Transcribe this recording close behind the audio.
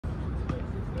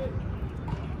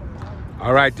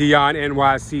All right, Dion,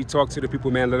 NYC, talk to the people,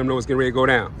 man. Let them know it's getting ready to go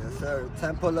down. Yes, sir.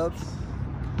 10 pull-ups,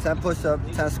 10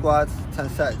 push-ups, 10 squats, 10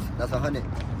 sets. That's 100.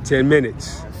 10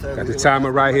 minutes. Yes, sir. Got the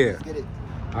timer right here. Let's get it.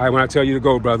 All right, when I tell you to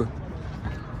go, brother.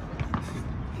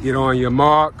 Get on your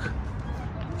mark.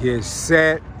 Get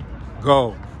set.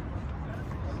 Go.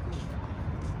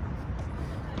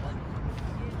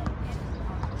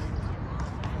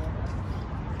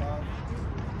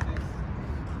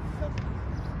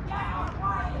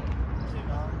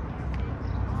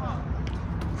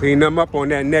 Clean them up on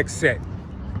that next set.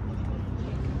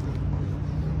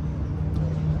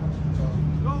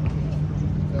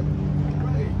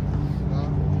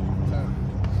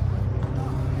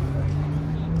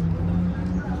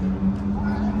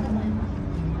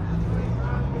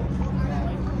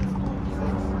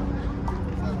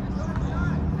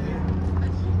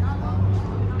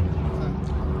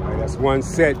 All right, that's one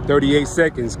set, 38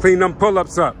 seconds. Clean them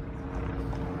pull-ups up.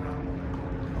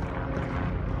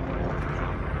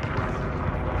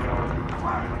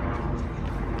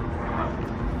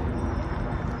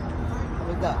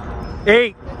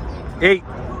 Eight.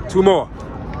 2 more.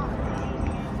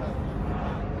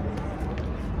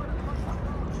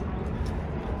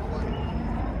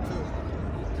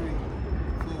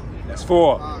 That's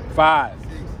 4, 5.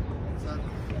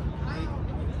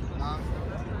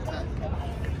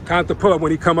 Count the pull-up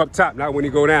when he come up top, not when he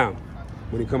go down.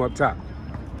 When he come up top.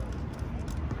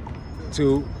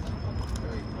 2.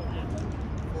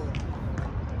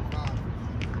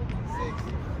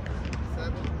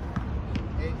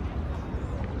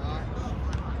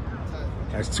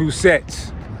 That's 2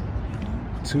 sets.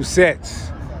 2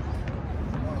 sets.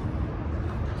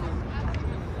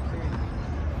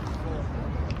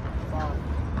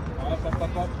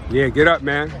 Yeah, get up,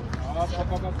 man.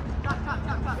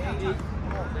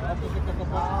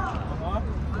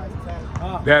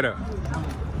 Better.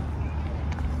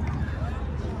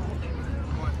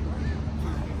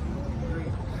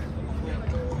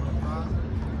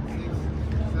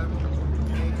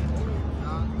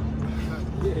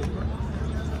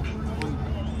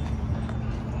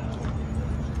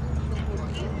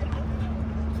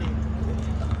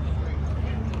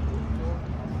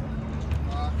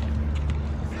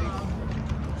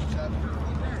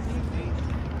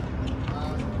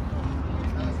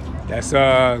 That's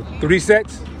 3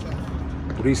 sets.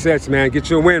 3 sets, man. Get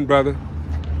your win, brother.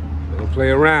 Don't play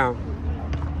around.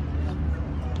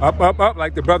 Up, up, up,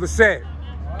 like the brother said.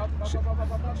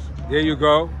 There you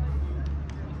go.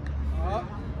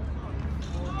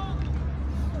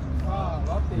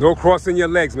 No crossing your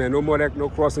legs, man. No more that. No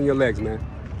crossing your legs, man.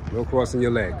 No crossing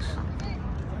your legs.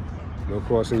 No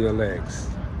crossing your legs.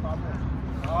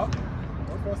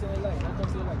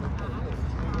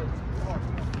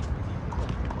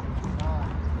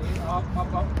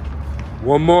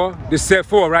 One more. This set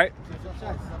 4, right?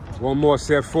 One more,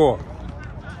 set 4.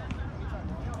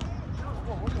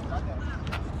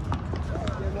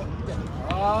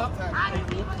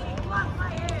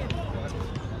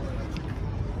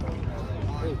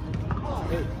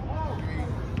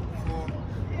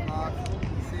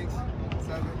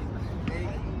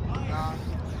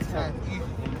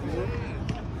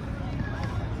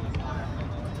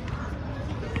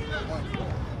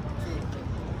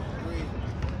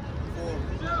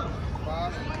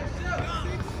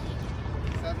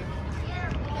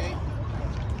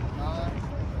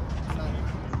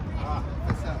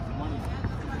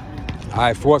 All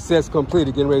right, 4 sets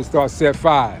completed. Getting ready to start set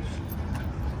 5.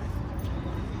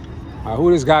 All right,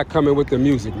 who this guy coming with the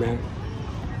music, man?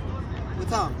 What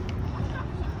time?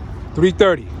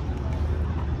 3:30.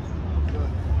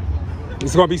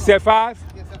 It's gonna be set 5?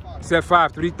 Yeah, set 5. Set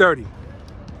 5, 3:30.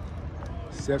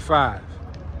 Set 5.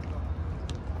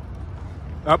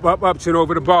 Up, up, up, chin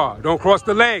over the bar. Don't cross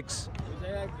the legs.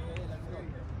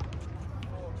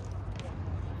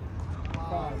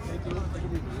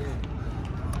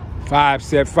 5,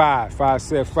 set 5. 5,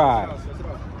 set 5.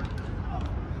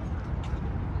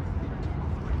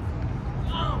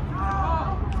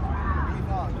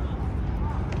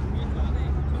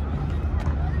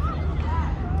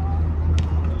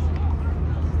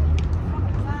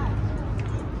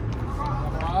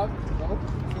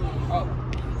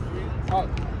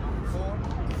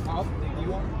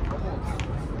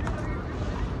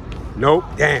 Nope.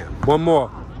 Damn. One more.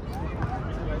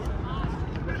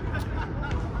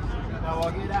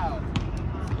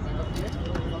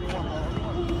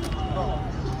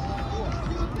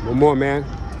 One more, man.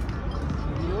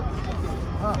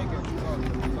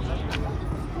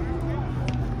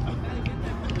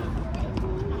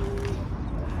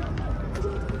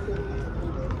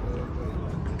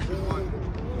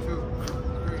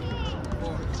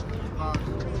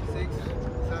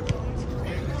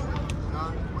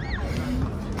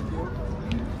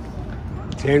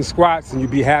 10 squats and you'll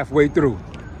be halfway through.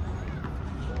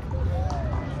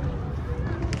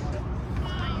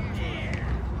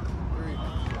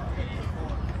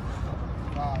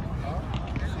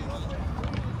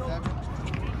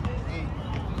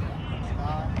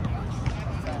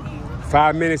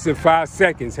 Five minutes and 5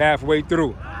 seconds, halfway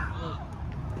through.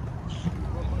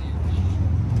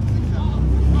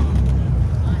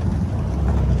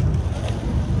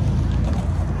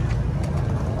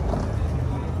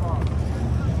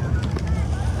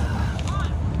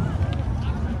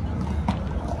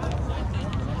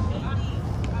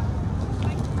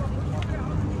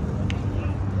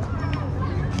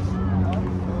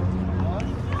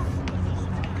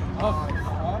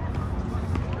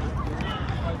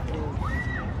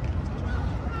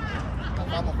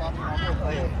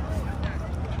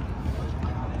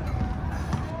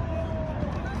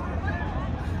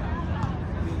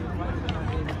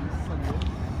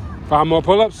 Five more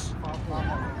pull-ups?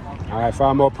 All right,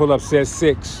 5 more pull-ups, set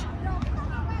 6.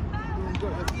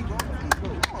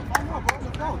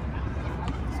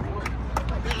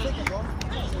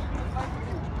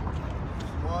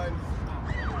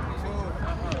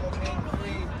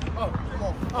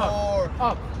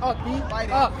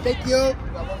 Up, thank you.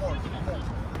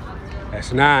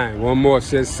 That's 9. One more,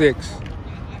 set 6.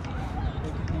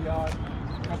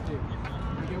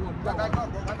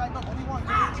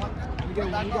 You got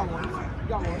one.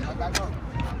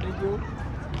 Thank you.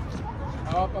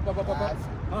 Up.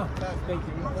 Thank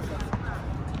you.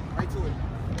 Right to it.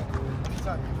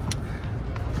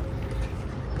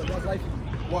 That's life.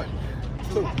 1,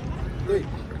 2, 3,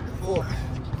 4,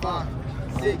 5,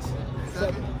 6,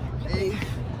 7, 8.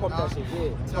 Pump that shit, yeah.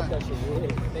 Pump that shit, yeah.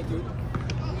 Thank you.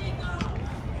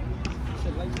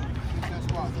 Shit, like that.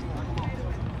 Squat.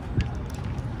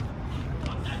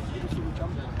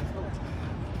 Come on.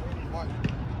 1,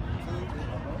 2,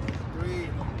 3,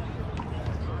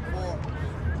 4,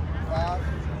 5,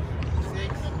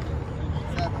 6,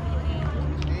 7,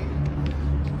 8,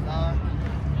 9,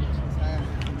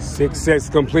 10. 6 sets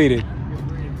completed.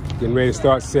 Getting ready to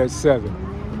start set 7.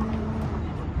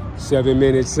 7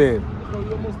 minutes in. Bro,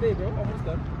 you almost there, bro. Almost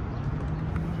done.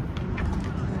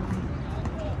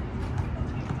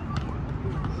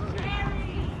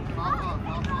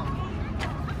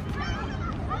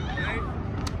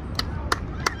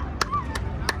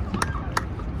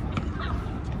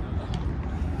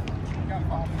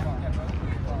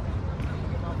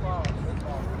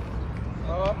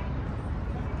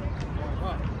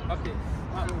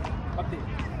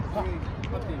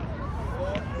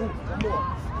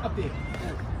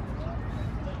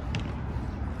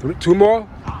 Two more?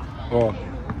 Or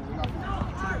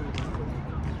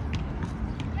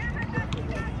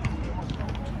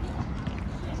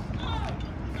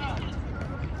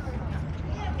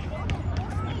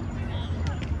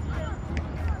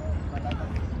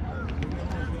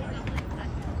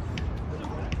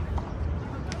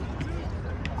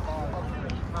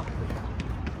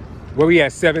where we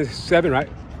at? 7, right?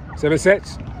 7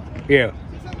 sets? Yeah.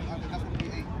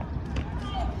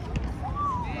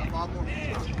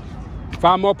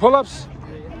 5 more pull-ups?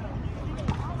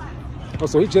 Oh,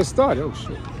 so he just started. Oh,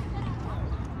 shit.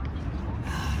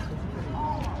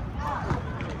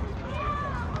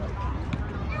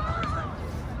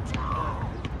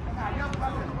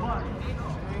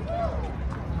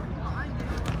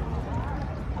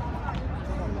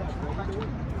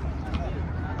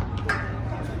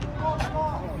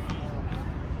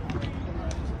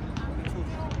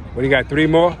 What do you got? 3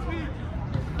 more?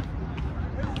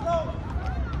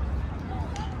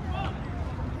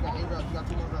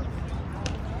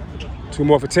 Two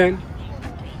more for 10.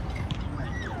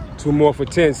 2 more for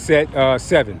 10, set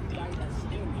 7.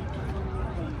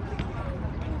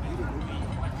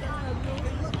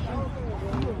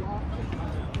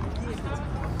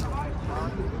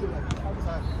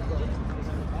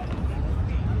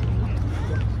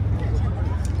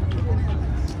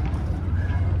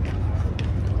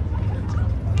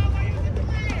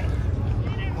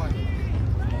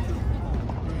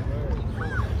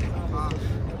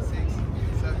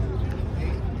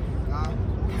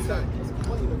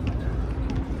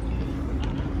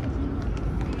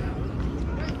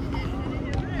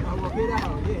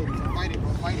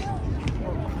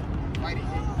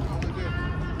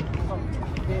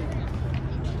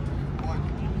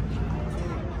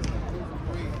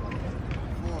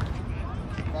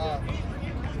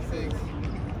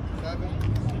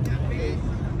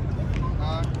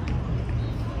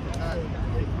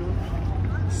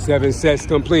 Seven sets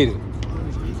completed.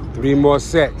 3 more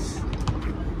sets.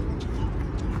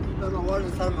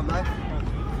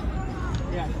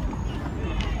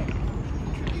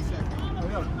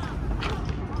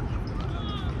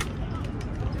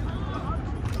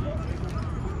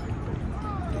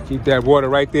 Keep that water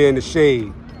right there in the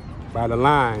shade by the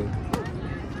line.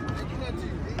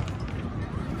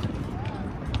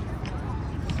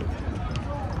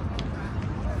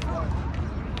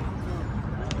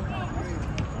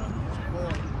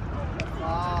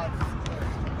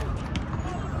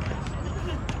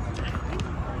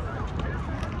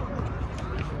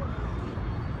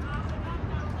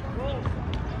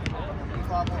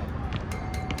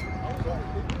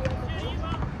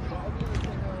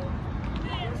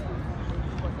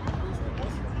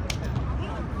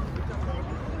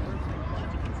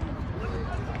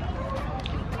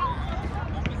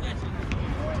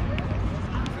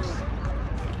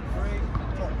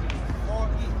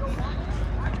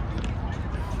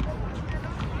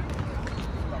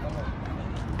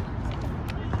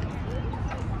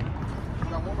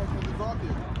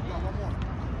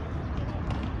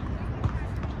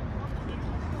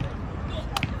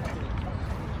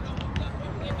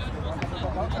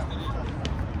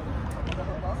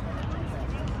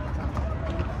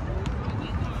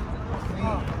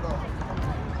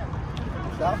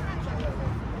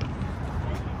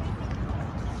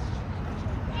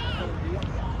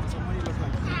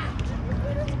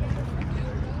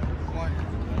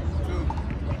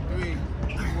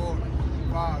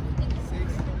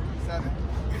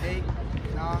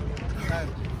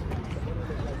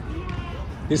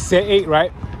 It's set 8,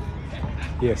 right?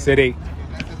 Yeah, set 8.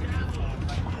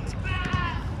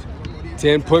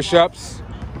 10 push-ups.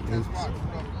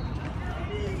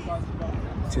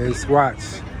 10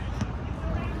 squats.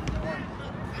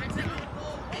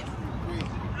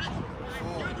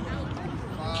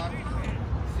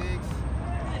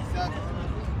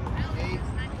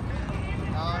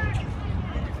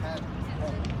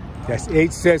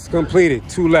 8 sets completed,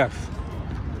 2 left.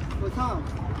 What time?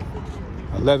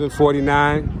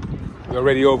 11:49. We're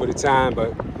already over the time,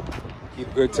 but keep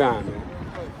a good time, man.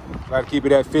 Try to keep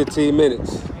it at 15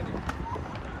 minutes.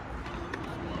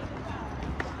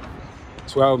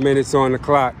 12 minutes on the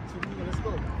clock.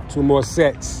 2 more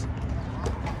sets.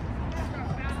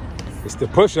 It's the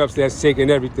push-ups that's taking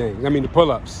everything. I mean the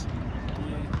pull-ups.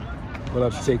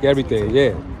 Pull-ups take everything,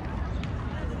 yeah.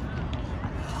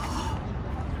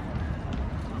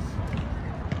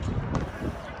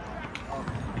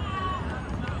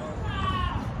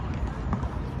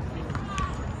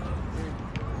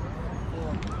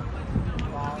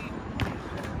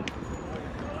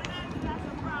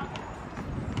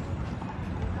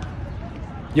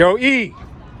 Yo, E.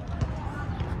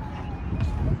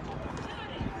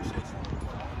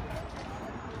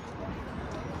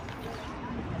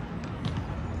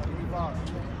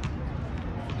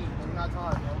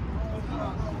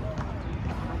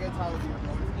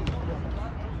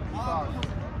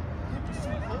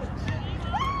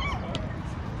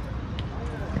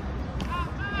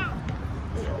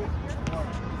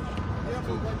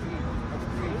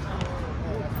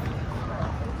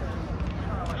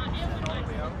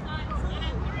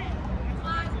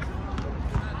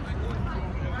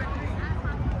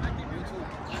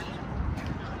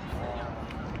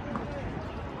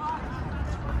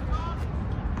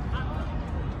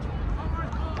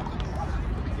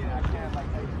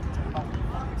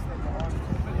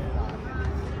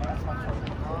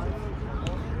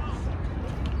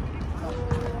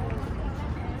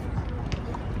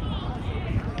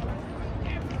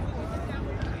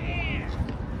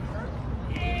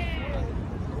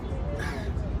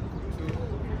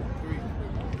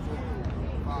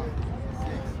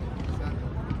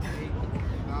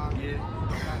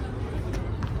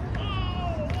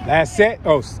 Last set?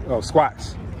 Oh,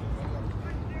 squats.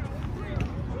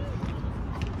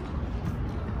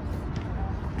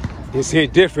 It's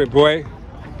hit different, boy.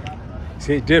 It's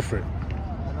hit different.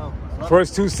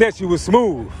 First 2 sets, you was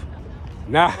smooth.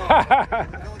 Nah.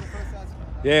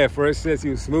 Yeah, first sets,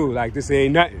 you was smooth. Like, this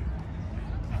ain't nothing.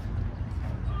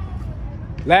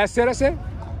 Last set, I said?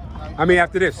 I mean,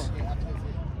 after this.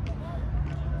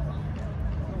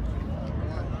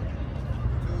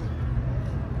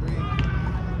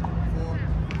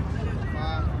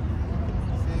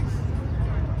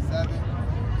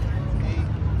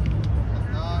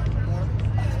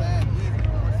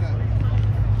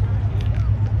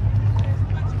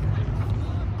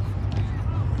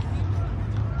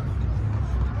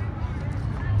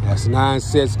 That's 9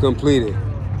 sets completed.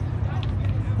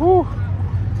 Woo.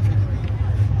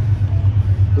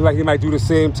 Look like he might do the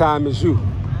same time as you.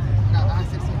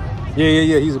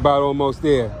 Yeah. He's about almost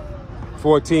there.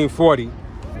 14:40.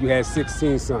 You had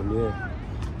 16 something, yeah.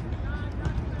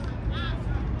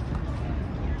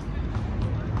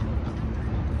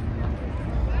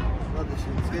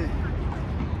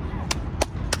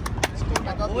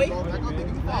 weight.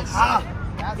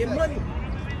 Get money. 1,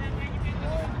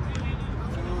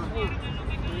 2,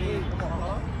 3,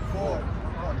 4,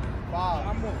 5,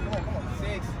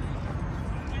 6,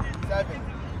 7.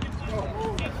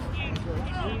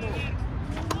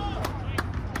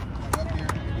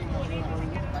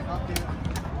 Back up there.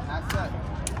 That's it.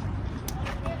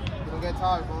 Don't get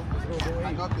tired, bro.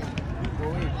 Back up there.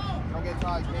 Don't get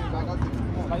tired, King. Back up there.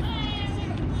 Come on.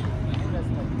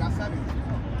 You got 7.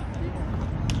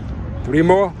 3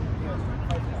 more?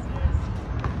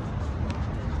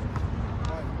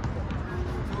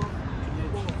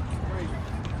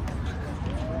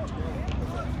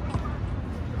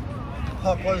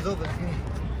 Hot boys over.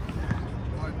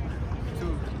 1,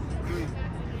 2, 3,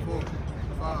 4,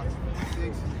 5,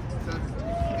 6, 7,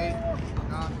 8,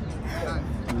 9,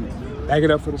 10. Back it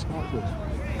up for the squat push.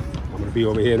 I'm gonna be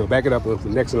over here. No, back it up with the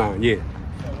next line. Yeah.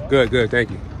 Good, good.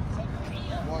 Thank you.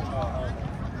 1,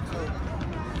 2,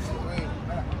 3,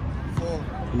 4,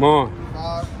 Come on.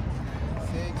 5,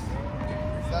 6,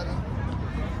 7,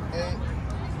 8,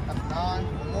 9,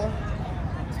 more,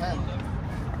 10.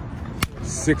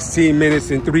 16 minutes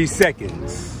and 3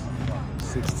 seconds.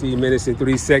 16 minutes and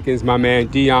 3 seconds. My man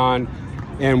Dion,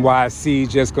 NYC,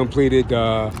 just completed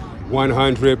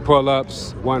 100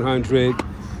 pull-ups, 100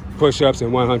 push-ups,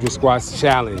 and 100 squats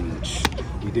challenge.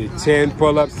 We did 10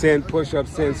 pull-ups, 10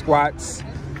 push-ups, 10 squats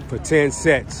for 10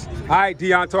 sets. All right,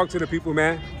 Dion, talk to the people,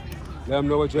 man. Let them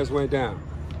know what just went down.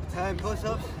 10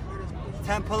 push-ups,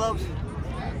 10 pull-ups,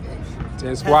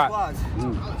 10 squats.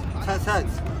 10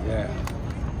 sets. Yeah.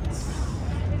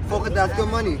 Focus, that's good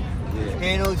money. Yeah.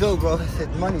 Ain't no joke, bro. It's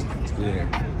money. Yeah.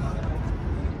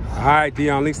 All right,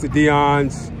 Dion. Links to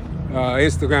Dion's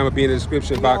Instagram will be in the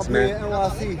description box, man.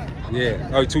 NYC. Yeah.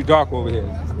 Oh, too dark over here.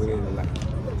 We're in the light.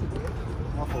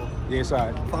 My fault. Yeah, it's all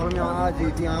right. Follow me on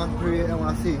IG, Dion,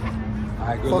 NYC. All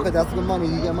right, good Focus, look. that's good money.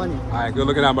 You get money. All right, good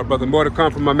looking out, my brother. More to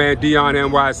come from my man Dion,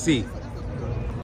 NYC.